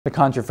The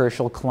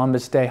controversial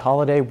Columbus Day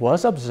holiday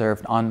was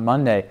observed on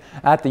Monday.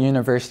 At the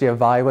University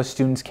of Iowa,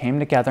 students came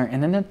together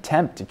in an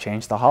attempt to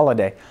change the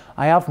holiday.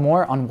 I have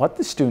more on what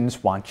the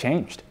students want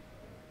changed.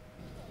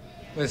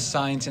 With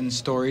signs and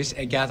stories,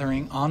 a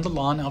gathering on the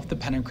lawn of the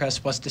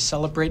Penncrest was to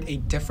celebrate a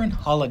different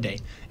holiday,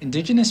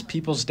 Indigenous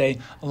Peoples Day,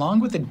 along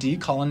with a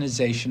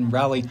decolonization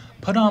rally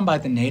put on by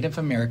the Native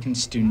American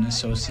Student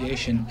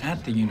Association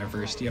at the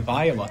University of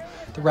Iowa.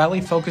 The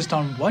rally focused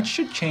on what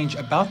should change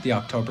about the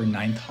October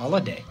 9th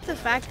holiday. The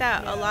fact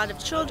that a lot of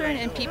children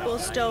and people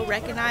still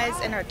recognize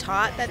and are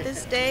taught that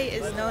this day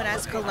is known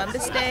as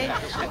Columbus Day,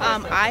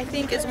 I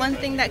think is one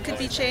thing that could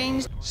be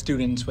changed.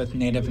 Students with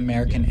Native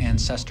American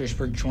ancestors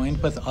were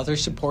joined with other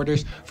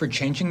supporters for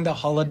changing the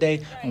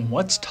holiday and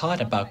what's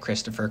taught about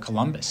Christopher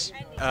Columbus.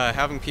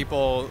 Having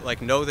people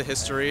know the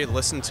history,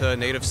 listen to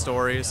Native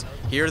stories,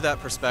 hear that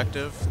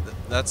perspective,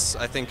 that's,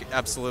 I think,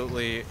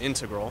 absolutely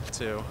integral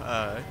to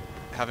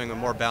having a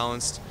more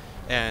balanced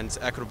and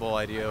equitable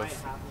idea of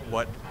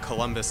what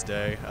Columbus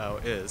Day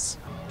is.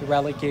 The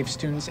rally gave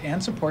students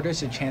and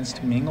supporters a chance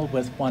to mingle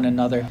with one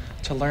another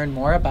to learn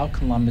more about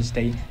Columbus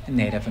Day and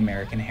Native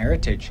American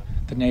heritage.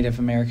 The Native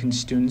American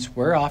students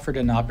were offered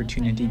an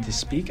opportunity to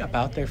speak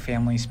about their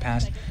family's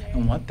past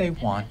and what they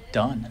want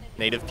done.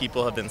 Native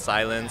people have been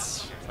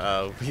silenced,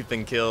 we've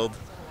been killed,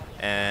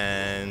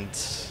 and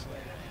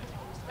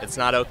it's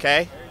not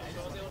okay.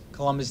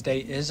 Columbus Day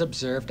is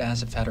observed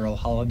as a federal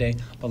holiday,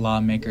 but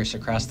lawmakers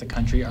across the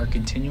country are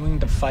continuing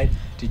to fight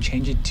to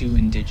change it to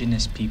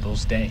Indigenous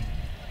Peoples Day.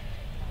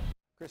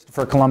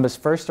 Christopher Columbus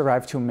first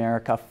arrived to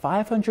America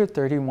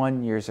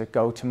 531 years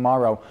ago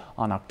tomorrow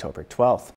on October 12th.